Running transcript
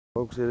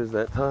Folks, it is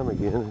that time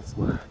again. It's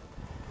my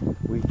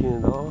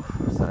weekend off,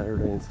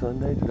 Saturday and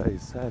Sunday. Today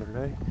is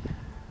Saturday.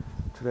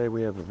 Today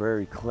we have a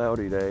very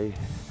cloudy day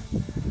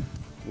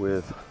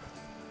with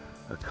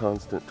a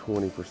constant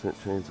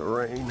 20% chance of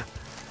rain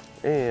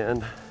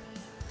and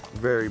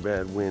very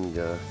bad wind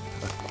gusts.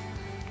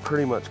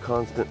 Pretty much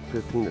constant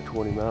 15 to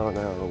 20 mile an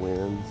hour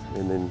winds,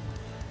 and then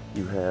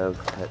you have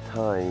at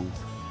times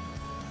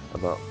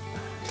about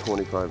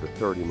 25 to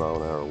 30 mile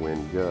an hour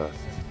wind gusts.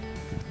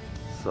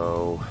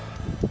 So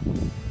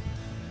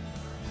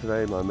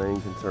today my main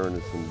concern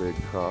is some big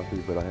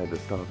crappie, but I had to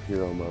stop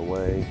here on my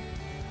way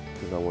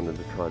because I wanted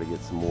to try to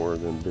get some more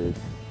of them big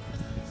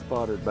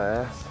spotted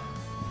bass.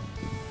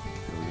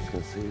 I'm just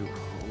gonna see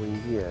what we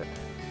can get.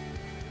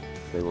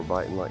 They were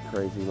biting like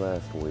crazy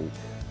last week.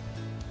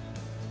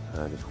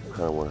 I just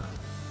kind of want to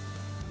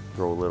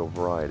throw a little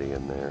variety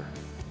in there.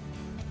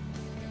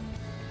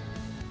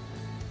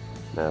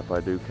 Now if I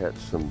do catch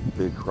some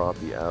big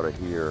crappie out of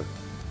here,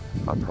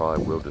 I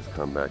probably will just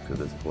come back to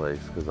this place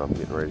because I'm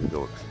getting ready to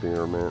go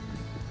experiment.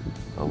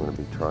 I'm going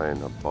to be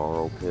trying a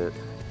borrow pit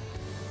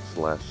 /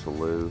 slough.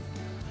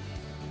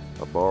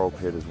 A borrow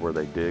pit is where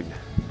they dig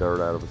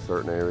dirt out of a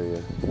certain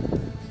area.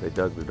 They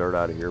dug the dirt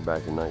out of here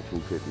back in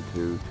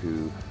 1952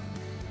 to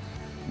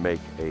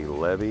make a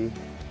levee,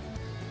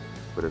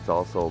 but it's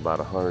also about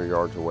 100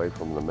 yards away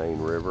from the main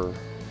river,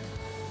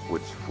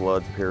 which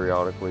floods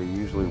periodically,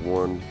 usually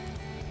one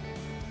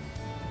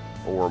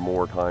or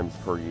more times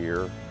per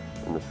year,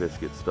 and the fish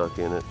get stuck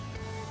in it.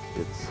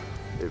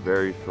 It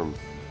varies from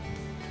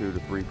 2 to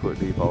 3 foot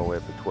deep all the way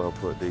up to 12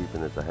 foot deep,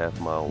 and it's a ½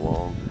 mile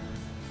long.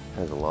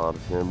 Has a lot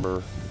of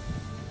timber,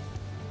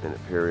 and it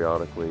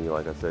periodically,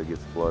 like I said,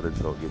 gets flooded,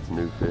 so it gets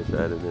new fish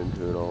added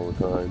into it all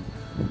the time.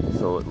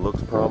 So it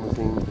looks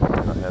promising.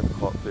 I have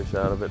caught fish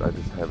out of it. I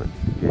just haven't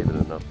gave it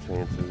enough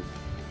chances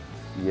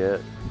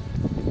yet,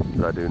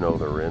 but I do know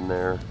they're in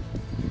there.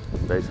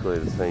 Basically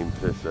the same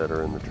fish that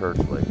are in the church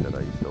lake that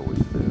I used to always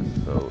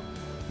fish, so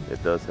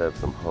it does have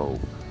some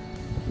hope.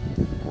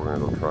 We're gonna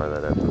go try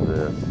that after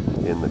this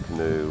in the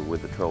canoe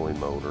with the trolling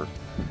motor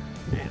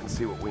and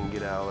see what we can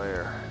get out of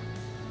there.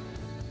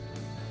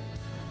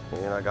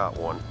 And I got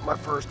one, my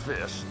first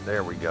fish.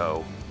 There we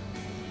go.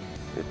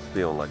 It's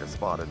feeling like a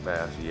spotted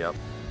bass. Yep.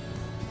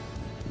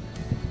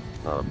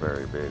 Not a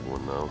very big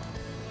one though.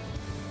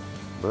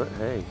 But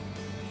hey,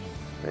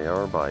 they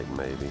are biting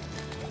maybe.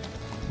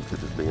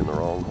 Could just be in the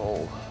wrong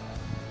hole.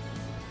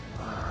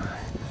 Alright.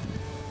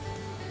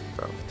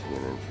 About 10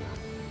 inches.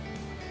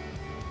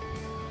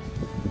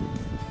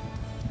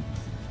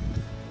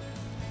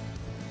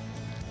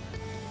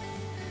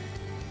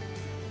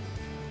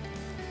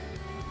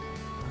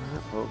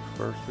 Alright folks,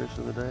 first fish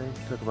of the day.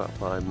 Took about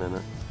 5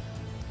 minutes.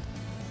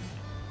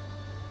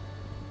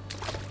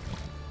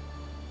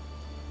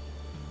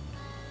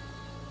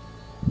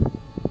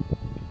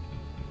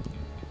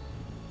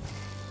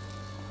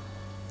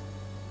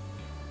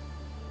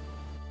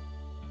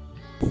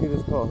 She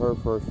just caught her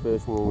first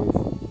fish when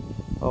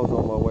I was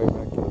on my way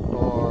back to the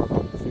car.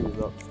 She was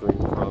upstream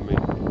from me,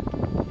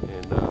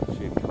 and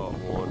she had caught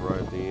one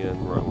right at the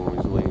end, right when we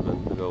was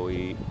leaving to go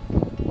eat.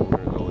 We're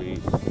gonna go eat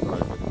right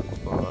at the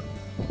spot.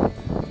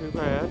 Not too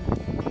bad.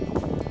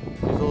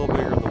 She's a little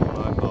bigger than what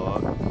I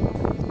thought,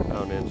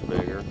 about an inch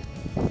bigger.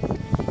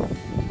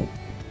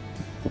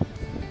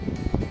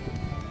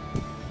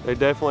 They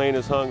definitely ain't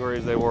as hungry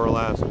as they were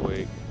last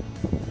week.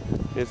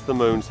 It's the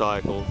moon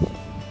cycles.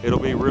 It'll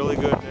be really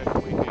good next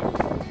weekend.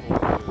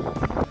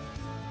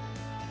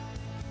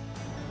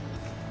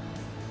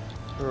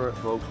 Alright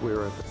folks, we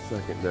are at the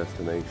second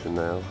destination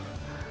now.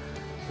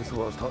 This is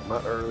what I was talking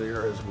about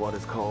earlier, is what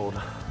is called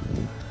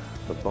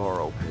the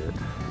borrow pit.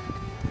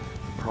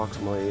 It's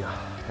approximately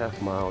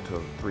 ½ mile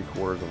to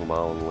 3/4 of a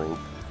mile in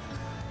length.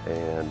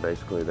 And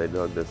basically they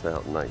dug this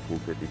out in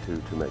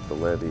 1952 to make the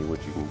levee,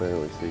 which you can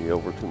barely see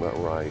over to my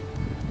right.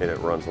 And it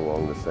runs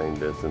along the same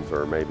distance,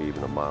 or maybe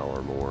even a mile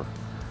or more.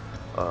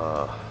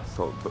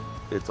 So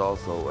it's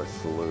also a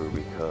slough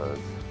because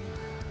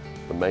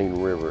the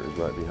main river is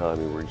right behind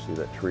me where you see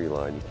that tree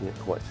line. You can't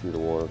quite see the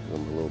water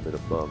because I'm a little bit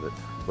above it,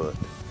 but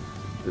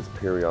this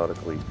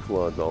periodically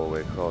floods all the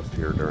way across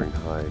here during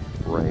high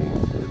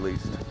rains. At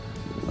least,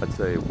 I'd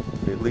say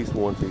at least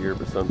once a year,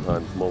 but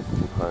sometimes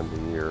multiple times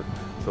a year.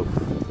 So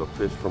the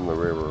fish from the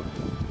river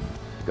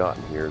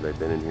gotten here, they've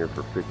been in here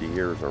for 50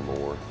 years or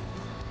more.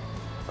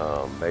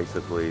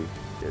 Basically,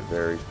 it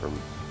varies from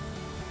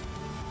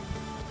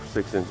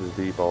 6 inches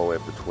deep all the way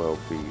up to 12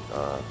 feet.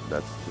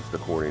 That's just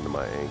according to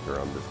my anchor.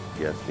 I'm just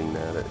guessing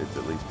at it. It's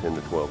at least 10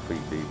 to 12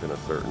 feet deep in a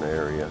certain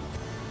area.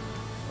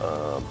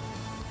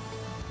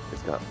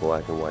 It's got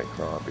black and white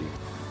crappie,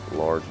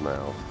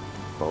 largemouth,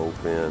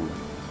 bowfin,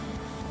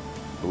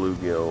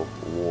 bluegill,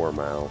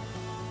 warmouth,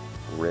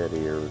 red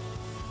ears,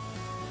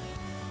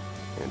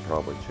 and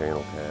probably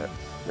channel cats,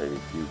 maybe a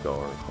few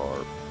gar and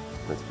carp.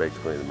 That's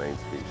basically the main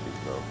species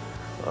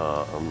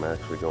though. I'm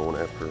actually going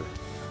after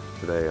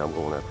today, I'm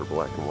going after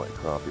black and white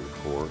crappie,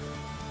 of course,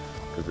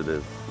 because it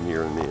is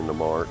nearing the end of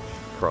March,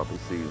 crappie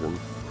season.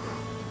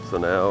 So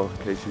now, in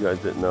case you guys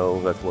didn't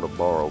know, that's what a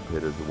borrow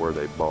pit is, where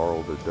they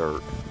borrow the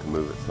dirt to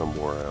move it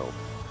somewhere else.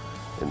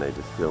 And they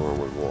just fill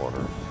in with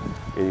water.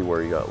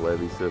 Anywhere you got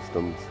levee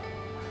systems,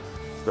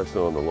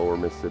 especially on the lower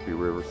Mississippi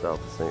River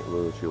south of St.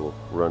 Louis, you'll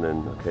run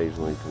in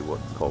occasionally to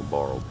what's called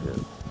borrow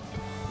pits.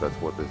 That's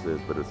what this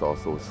is, but it's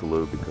also a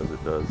slough because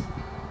it does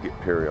get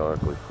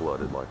periodically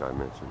flooded, like I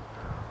mentioned.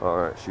 All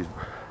right, she's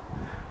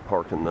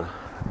parking the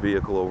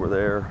vehicle over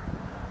there.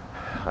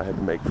 I had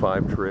to make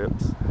 5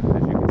 trips.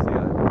 As you can see,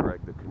 I had to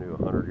drag the canoe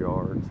 100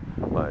 yards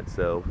by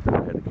itself. Then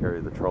I had to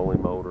carry the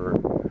trolling motor,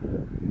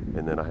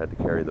 and then I had to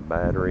carry the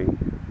battery,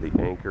 the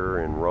anchor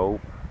and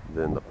rope,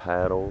 then the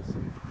paddles,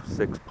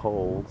 6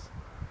 poles,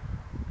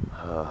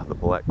 the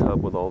black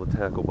tub with all the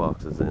tackle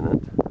boxes in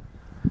it,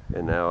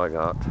 and now I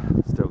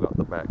still got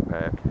the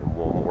backpack and 1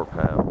 more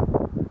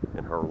paddle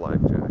and her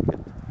life jacket.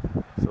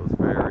 So it's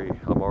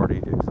I'm already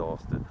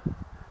exhausted.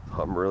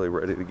 So I'm really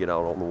ready to get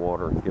out on the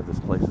water and give this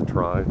place a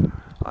try.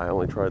 I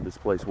only tried this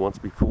place once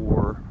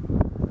before,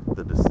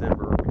 the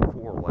December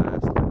before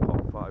last. I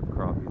caught 5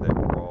 crappie. They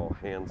were all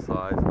hand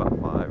sized, about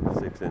 5 or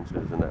 6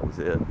 inches, and that was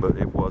it. But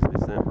it was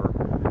December,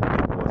 and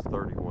it was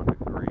 31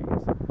 degrees.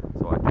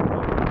 So I can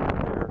go in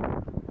there,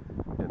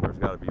 and there's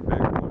got to be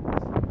bigger ones.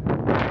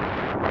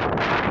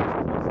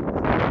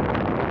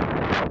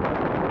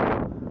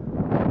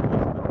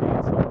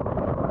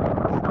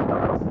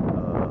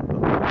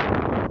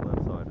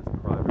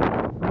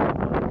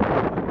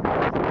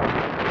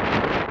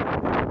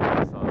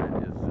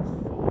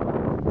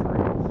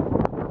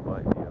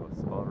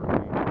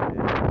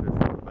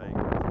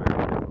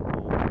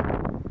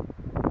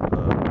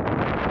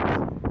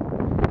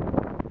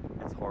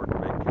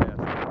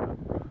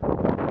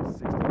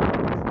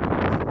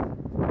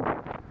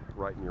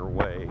 Right in your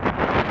way.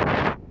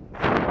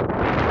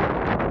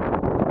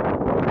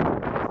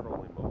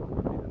 Trolling motor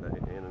with me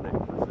today, and an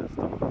anchor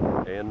system,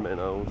 and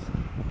minnows.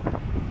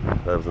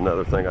 That was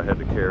another thing I had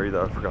to carry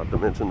that I forgot to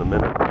mention the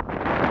minnow.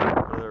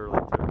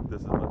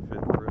 This is my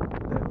 5th trip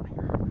down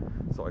here.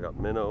 So I got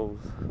minnows,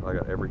 I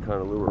got every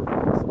kind of lure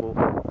possible.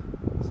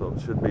 So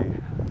it should be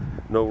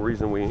no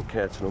reason we ain't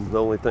catching them. The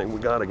only thing we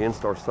got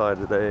against our side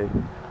today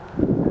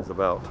is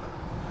about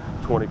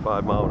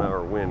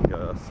 25-mile-an-hour wind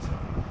gust.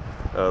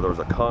 There was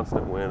a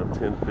constant wind of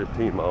 10 to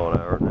 15 mile an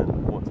hour, and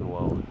then once in a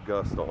while it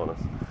gust on us.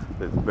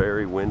 It's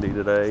very windy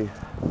today.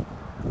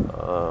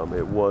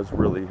 It was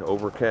really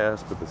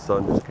overcast, but the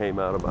sun just came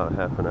out about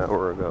half an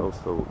hour ago,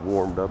 so it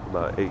warmed up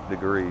about 8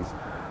 degrees.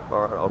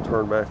 All right, I'll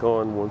turn back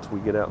on once we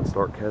get out and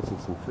start catching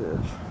some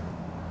fish.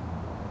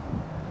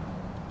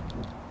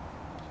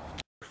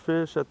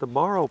 Fish at the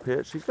borrow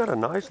pit. She's got a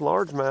nice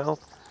largemouth.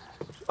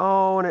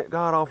 Oh, and it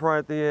got off right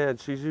at the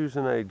edge. She's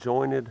using a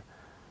jointed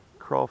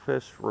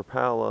crawfish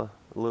Rapala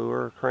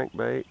lure,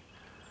 crankbait.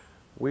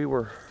 We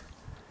were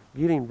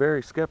getting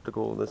very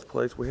skeptical of this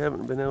place. We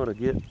haven't been able to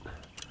get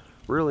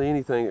really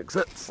anything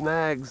except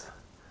snags.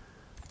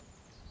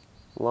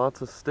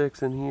 Lots of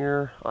sticks in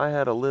here. I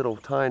had a little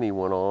tiny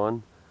one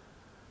on,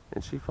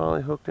 and she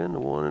finally hooked into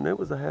one, and it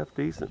was a half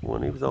decent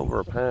one. He was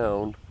over a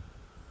pound,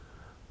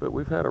 but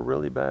we've had a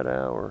really bad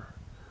hour.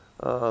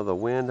 The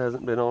wind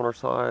hasn't been on our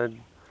side,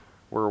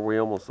 where we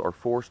almost are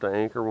forced to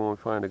anchor when we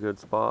find a good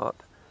spot,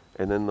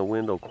 and then the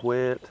wind will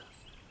quit,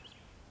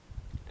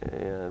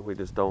 and we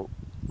just don't.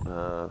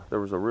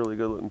 There was a really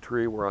good looking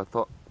tree where I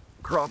thought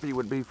crappie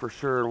would be for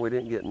sure, and we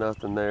didn't get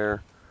nothing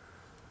there.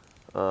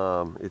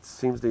 It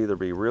seems to either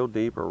be real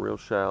deep or real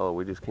shallow.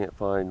 We just can't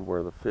find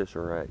where the fish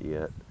are at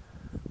yet.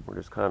 We're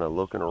just kind of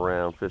looking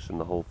around, fishing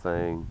the whole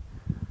thing.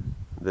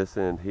 This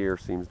end here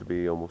seems to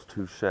be almost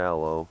too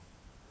shallow,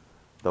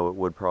 though it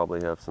would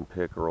probably have some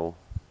pickerel.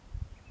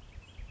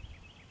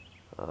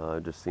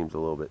 It just seems a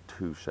little bit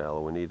too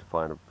shallow. We need to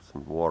find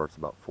some water. It's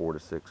about 4 to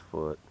 6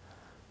 foot.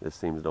 This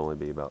seems to only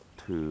be about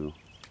 2.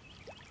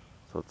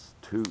 So it's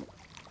too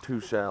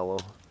shallow.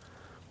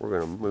 We're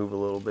going to move a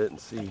little bit and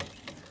see.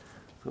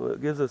 So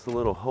it gives us a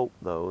little hope,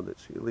 though, that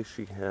at least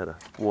she had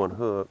one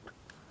hooked.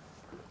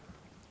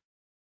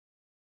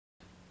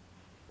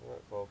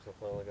 Alright folks, I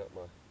finally got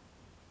my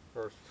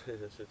first fish.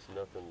 It's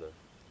nothing to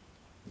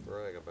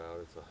brag about.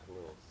 It's a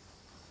little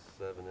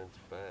 7-inch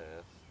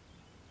bass.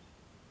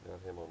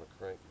 Got him on the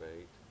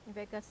crankbait.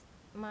 Because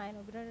mine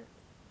over there.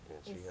 And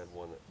she had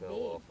one that fell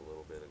off a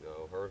little bit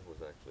ago. Hers was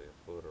actually a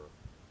foot or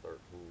 13.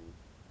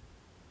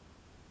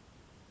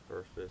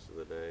 First fish of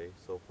the day.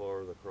 So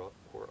far the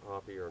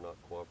crappie are not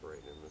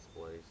cooperating in this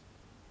place,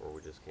 or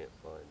we just can't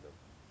find them.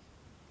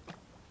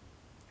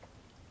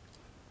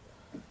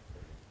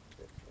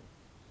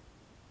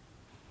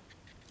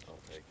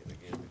 I'll take it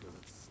again because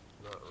it's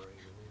not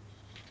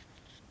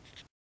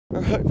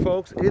raining. Alright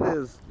folks, it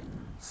is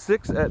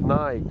 6 at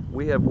night.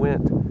 We have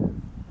went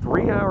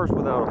 3 hours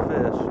without a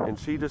fish, and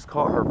she just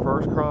caught her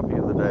first crappie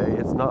of the day.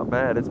 It's not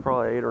bad. It's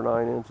probably 8 or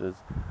 9 inches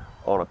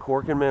on a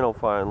cork and minnow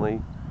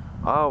finally.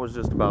 I was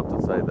just about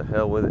to say the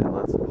hell with it and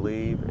let's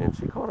leave, and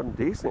she caught a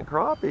decent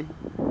crappie.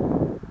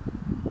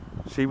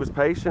 She was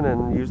patient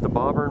and used a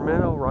bobber and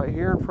minnow right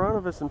here in front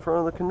of us, in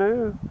front of the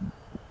canoe.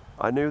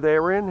 I knew they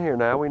were in here.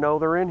 Now we know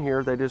they're in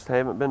here. They just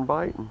haven't been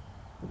biting.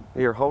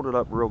 Here, hold it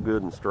up real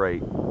good and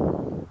straight.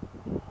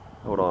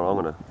 Hold on, I'm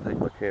gonna take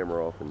my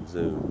camera off and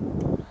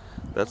zoom.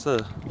 That's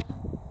a,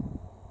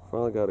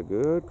 finally got a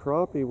good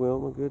crappie,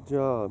 Wilma, good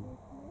job.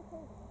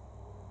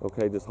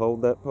 Okay, just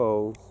hold that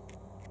pose.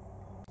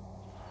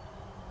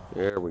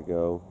 There we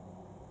go.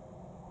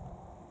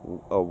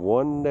 A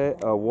one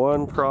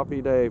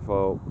crappie day,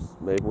 folks.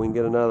 Maybe we can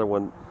get another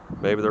one.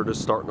 Maybe they're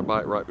just starting to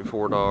bite right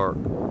before dark.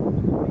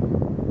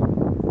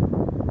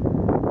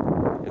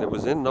 And it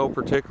was in no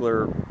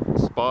particular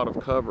spot of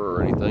cover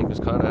or anything,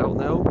 just kind of out in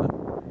the open.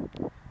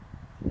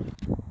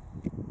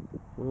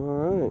 All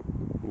right,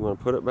 you want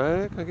to put it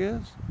back, I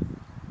guess?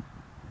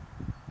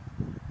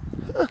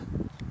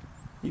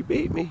 You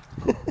beat me.